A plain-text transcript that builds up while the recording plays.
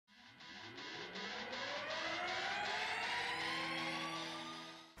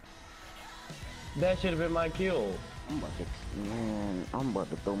That should have been my kill. I'm about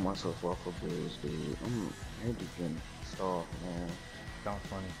to throw myself off a bridge, dude. I'm really getting soft, man. Sounds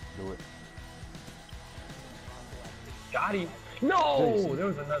funny. Do it. Got him. No! Jason. There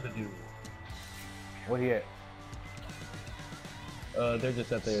was another dude. Where he at? They're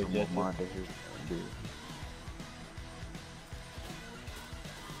just at the Someone minded his dude.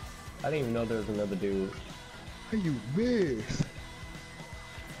 I didn't even know there was another dude. How you miss?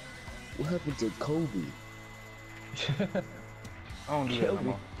 What happened to Kobe? I don't do that Kill no me.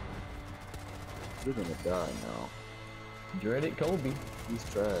 more. You're gonna die now. Dreaded Kobe. He's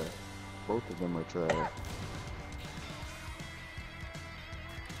trash. Both of them are trash.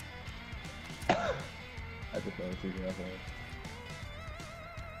 I just want to figure out that.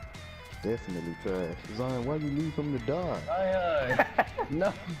 Definitely trash. Zion, why you leave him to die?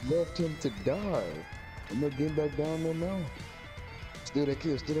 No. You left him to die. I'm not getting back down there now. Still that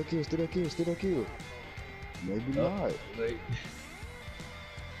kill, still that kill, still that kill, still that kill. Maybe not. Wait.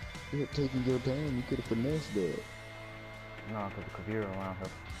 You're taking your time, you could have finessed that. No, because the computer around her.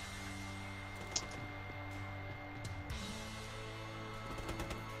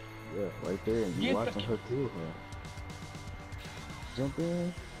 Yeah, right there, and you Get watching her kill her. Jump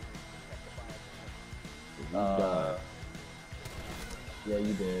in. You die. Yeah,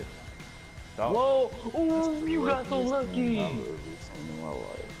 you did. Stop. Whoa! Ooh, you got so lucky! I've ever seen in my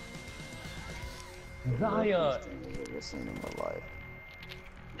life. Zaya! I've ever seen in my life.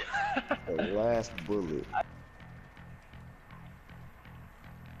 The last bullet.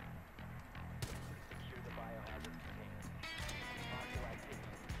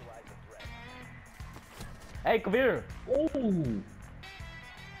 Hey, come here. Ooh!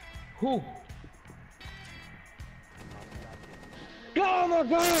 Who? Oh my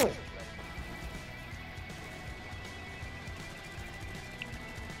god!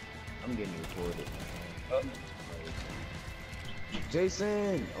 I'm getting recorded.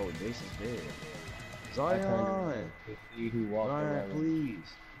 Jason! Oh, Jason's dead. Zion! To see who walked Zion, around. please.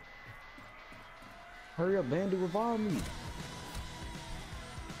 Hurry up, Bandit, revive me.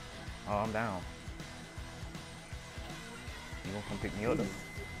 Oh, I'm down. You gonna come pick me up though?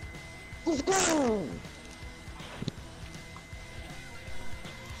 Let's go!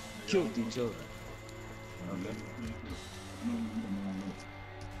 Killed each other.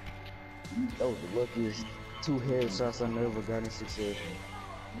 That was the luckiest 2 headshots I never got in succession.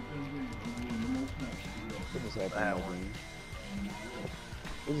 What just happened in my game?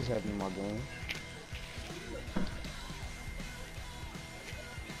 What just happened in my game?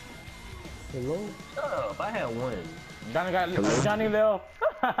 Hello? Shut up, I had one. Johnny got Johnny left.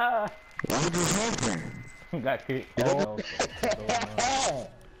 What just happened? Got kicked. Oh.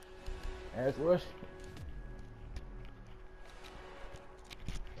 That's rush.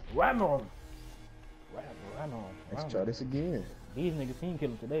 Ram on. Ram on. Let's try this again. These niggas team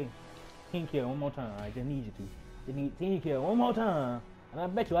kill him today. Team kill one more time. I just need you to. Just need team kill one more time. And I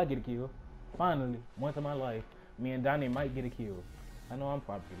bet you I get a kill. Finally, once in my life, me and Donnie might get a kill. I know I'm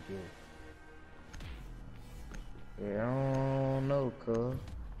probably gonna kill. Yeah, I don't know, cuz.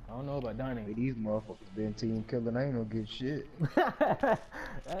 I don't know about Donnie. These motherfuckers been team killing, I ain't gonna get shit. To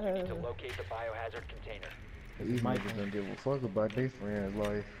locate the biohazard container. These niggas don't give a fuck about their friends'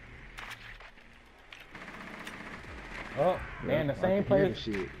 life. Oh, they in the same place.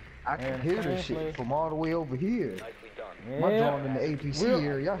 I can hear the shit from all the way over here. Nicely done. Yeah. My drone in the APC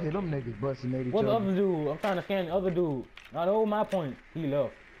area, y'all hear them niggas busting at each What's the other. other dude? I'm trying to scan the other dude. Not over my point. He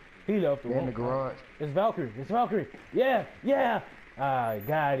left. He left the They in room. the garage. It's Valkyrie. It's Valkyrie. Yeah, yeah. I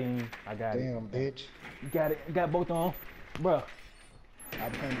got him. I got him. Damn, bitch. You got it. Got both on. Bruh. I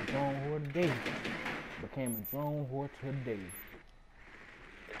became a drone whore today. Became a drone whore today.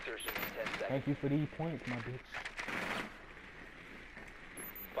 Insertion in 10 seconds. Thank you for these points, my bitch.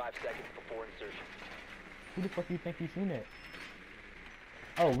 5 seconds before insertion. Who the fuck you think you seen that?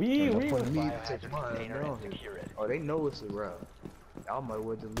 Oh, we Ain't no was. point in me to Biohazard touch mine, container bro. and secure it. Oh, they know it's a route. Y'all might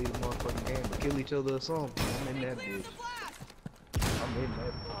well just leave the motherfucking game and kill each other or something. I'm in that bitch. I'm in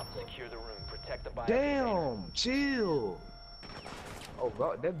that bitch. Secure the room. Protect the bio container. Damn, chill. Oh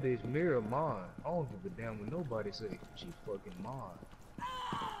god, that bitch mirror mine. I don't give a damn what nobody say. She fucking mine.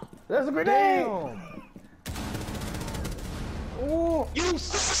 That's a grenade! Damn. Ooh! You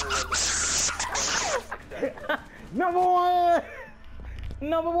Number one!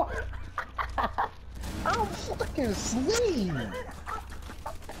 Number one! I'm fucking sleep.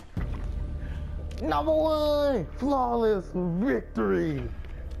 Number one! Flawless victory!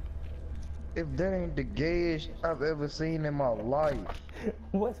 If that ain't the gayest I've ever seen in my life.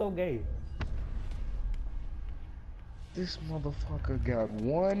 What's so gay? This motherfucker got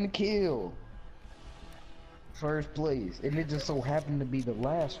 1 kill. first place, and it just so happened to be the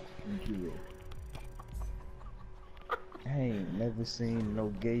last kill. I ain't never seen no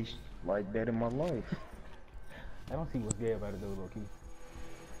gay like that in my life. I don't see what's gay about it though, low key.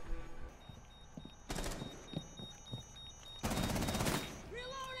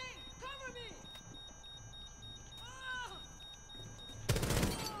 Reloading! Cover me!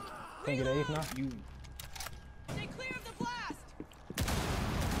 Can't get an ace now? You. Stay clear of the blast!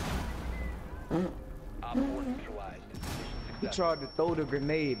 Op 4 neutralized. Mission He successful. tried to throw the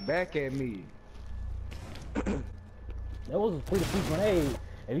grenade back at me. That was a pretty sweet grenade.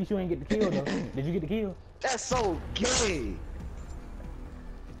 At least you ain't get the kill though. Did you get the kill? That's so gay.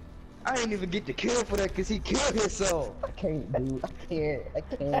 I ain't even get the kill for that because he killed himself. I can't, dude. I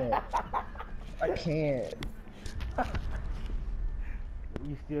can't. I can't.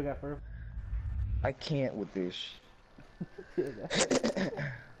 You still got first. I can't with this.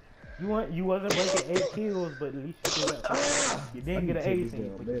 You wasn't breaking 8 kills, but at least you still got first. You didn't get an ace in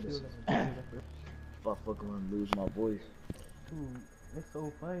it, but you still got first. If I fucking want to lose my voice. Dude, it's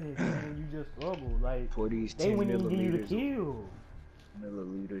so funny, man. You just struggle. Like, For these they 10 wouldn't even give you the milliliters. kill.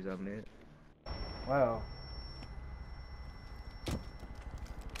 Milliliters, I meant. Wow.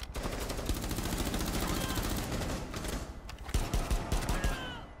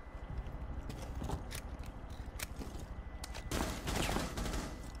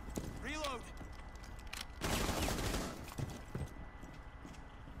 Reload!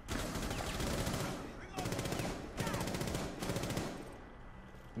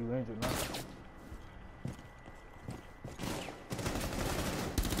 You injured now.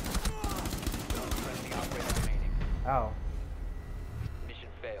 Friendly operator remaining. Ow. Mission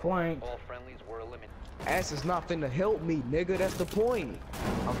failed. Flanked. All friendlies were eliminated. Ass is not finna help me, nigga. That's the point.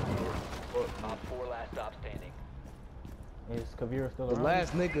 Op 4 last stop standing. Is Kavira still The around?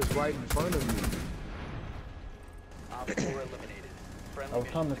 last nigga's right in front of me. Op 4 eliminated. Friendly I was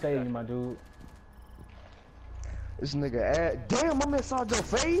coming to mission save you, successful. my dude. This nigga damn, I'm inside your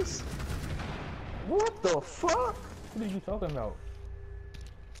face? What the fuck? What are you talking about?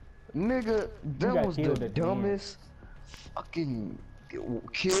 Nigga, that got was killed the at the end. dumbest fucking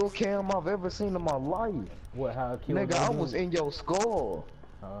kill cam I've ever seen in my life. What, how I killed Nigga, I you? was in your skull.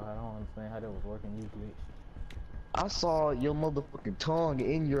 I don't understand how that was working usually. I saw your motherfucking tongue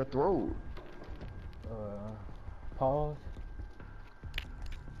in your throat. Pause.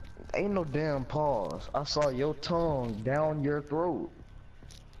 Ain't no damn pause. I saw your tongue down your throat.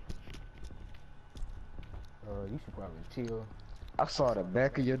 You should probably chill. I saw the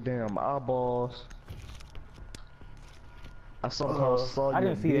back of your damn eyeballs. I saw I your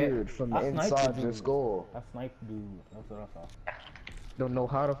didn't see that. beard from the I sniped inside the your dude. skull. I sniped dude. That's what I saw. Don't know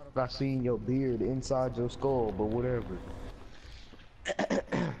how the fuck I seen your beard inside your skull, but whatever. I'm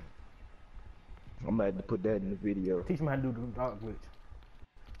gonna have to put that in the video. Teach me how to do the dog glitch.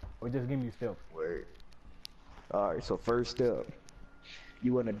 Or just give me steps. Word. Alright, so first step.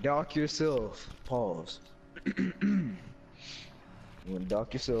 You wanna dock yourself. Pause. You wanna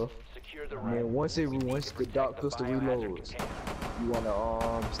dock yourself. Secure the And then once the dock pistol reloads, you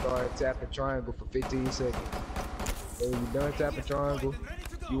wanna start tapping triangle for 15 seconds. When you're done tapping triangle,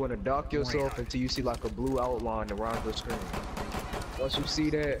 you wanna dock yourself until you see like a blue outline around your screen. Once you see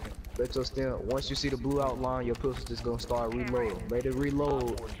that, once you see the blue outline, your pistol just gonna start reloading. Let it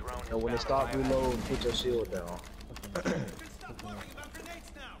reload, and when it stops reloading, put your shield down.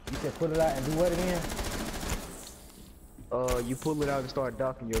 You said put it out and do what again? You pull it out and start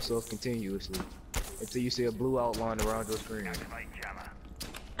docking yourself continuously until you see a blue outline around your screen.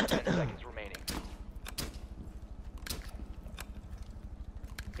 10 seconds remaining.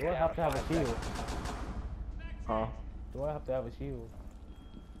 Do I have to have a shield? Huh? Do I have to have a shield?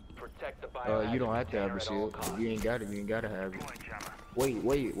 Protect the biohazard You don't have to have a container at all shield. costs. If you ain't got it, you ain't gotta have it. Wait.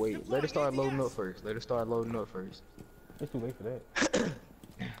 Let it start loading up first. It's too late for that.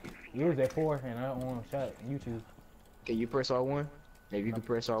 You was at 4 and I don't want to shot YouTube. Can you press R1? If you can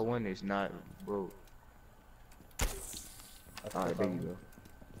press R1, it's not broke. Alright, there you go.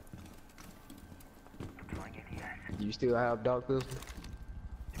 You still have dark pistol?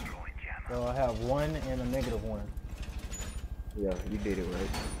 So I have 1 and a -1. Yeah, you did it right.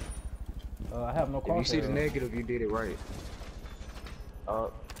 I have no If you see the crosshair. negative, you did it right.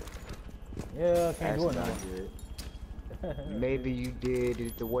 Yeah, I can't do it That's now. not good. Maybe you did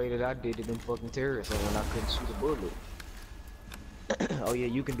it the way that I did it in fucking terrorists when I couldn't shoot a bullet. Oh yeah,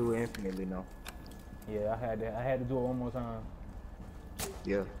 you can do it infinitely now. Yeah, I had to do it one more time.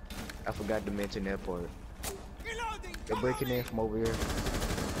 Yeah, I forgot to mention that part. Reloading! They're breaking in from over here.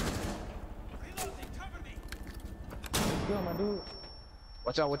 Reloading, cover me! Kill my dude.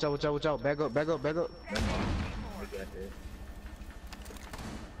 Watch out. Back up. Never mind. right here.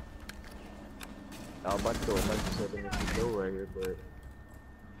 I was about to throw a knife set in the door right here, but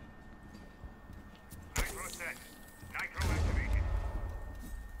Nitro set. Nitro activated.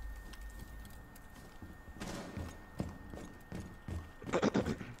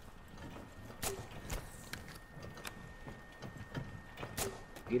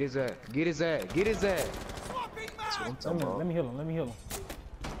 get his ass, get his ass, get his ass. Swapping That's what I'm mag! talking about. Let me heal him. Let me heal him.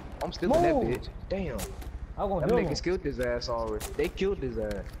 I'm still in that Move. bitch. Damn. I'm gonna Them heal him. niggas killed his ass already. They killed his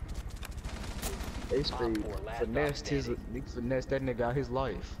ass. They straight Op 4, last finessed his, outstanding. they finessed that nigga out his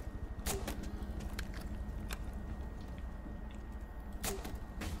life.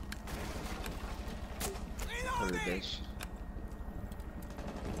 Heard that Reloading! shit.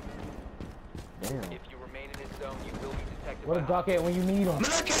 Damn. If you remain in this zone, you will be detected Where by the doc at when you need him? Man,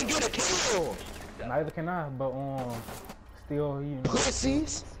 I can't get a kill! Neither can I, but still, you know.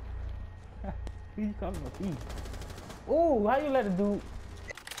 Pussies! He's coming with me. Ooh, how you let it do?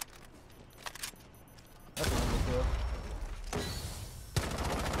 That's a good kill.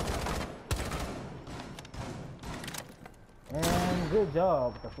 And good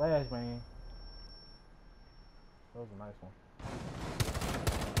job with the flashbang. That was a nice one.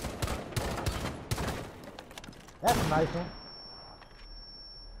 That's a nice one.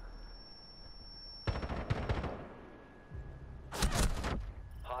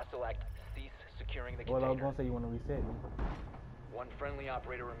 hostile act. Cease securing the Well, I was container. gonna say you want to reset me. One friendly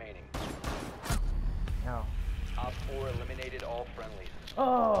operator remaining. Now. Op 4 eliminated all friendlies.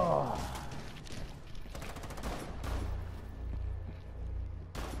 Oh.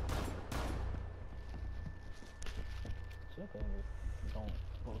 Chicken don't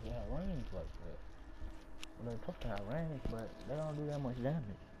supposed to have range like that. Well, they're supposed to have range, but they don't do that much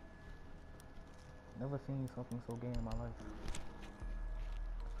damage. Never seen something so gay in my life.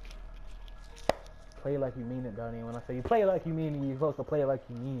 Play like you mean it, Donnie. When I say you play like you mean it, you're supposed to play like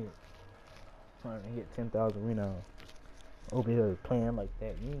you mean it. Trying to hit 10,000 renounds. Over here playing like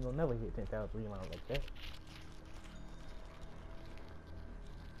that. You ain't gonna never hit 10,000 renounds like that.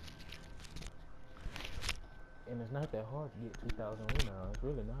 And it's not that hard to get 2,000 renounds. It's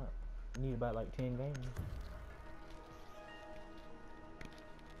really not. You need about like 10 games.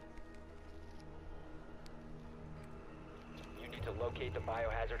 You need to locate the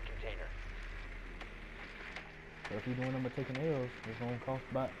biohazard container. So if you're doing them but taking L's, it's gonna cost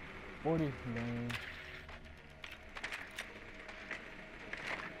about 40 games.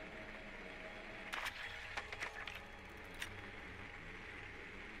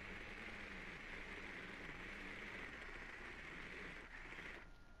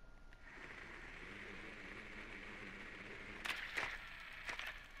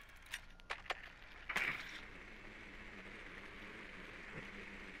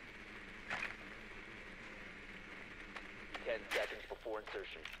 Seconds before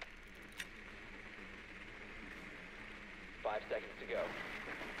insertion. 5 seconds to go.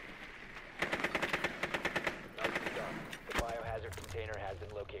 Nicely done. The biohazard container has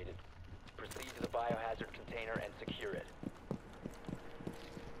been located. Proceed to the biohazard container and secure it.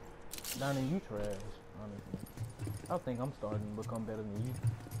 Donnie, you trash, honestly. I think I'm starting to become better than you.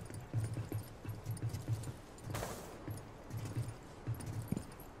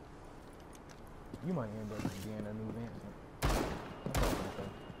 You might end up being a new Vincent. That's all I'm gonna say.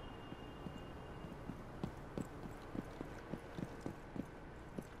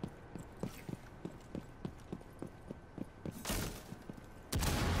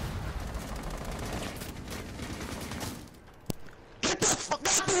 Get the fuck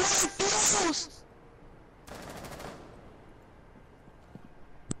out the way, Fuse!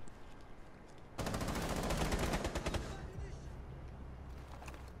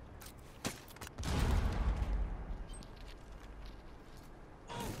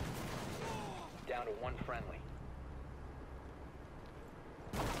 Down to one friendly.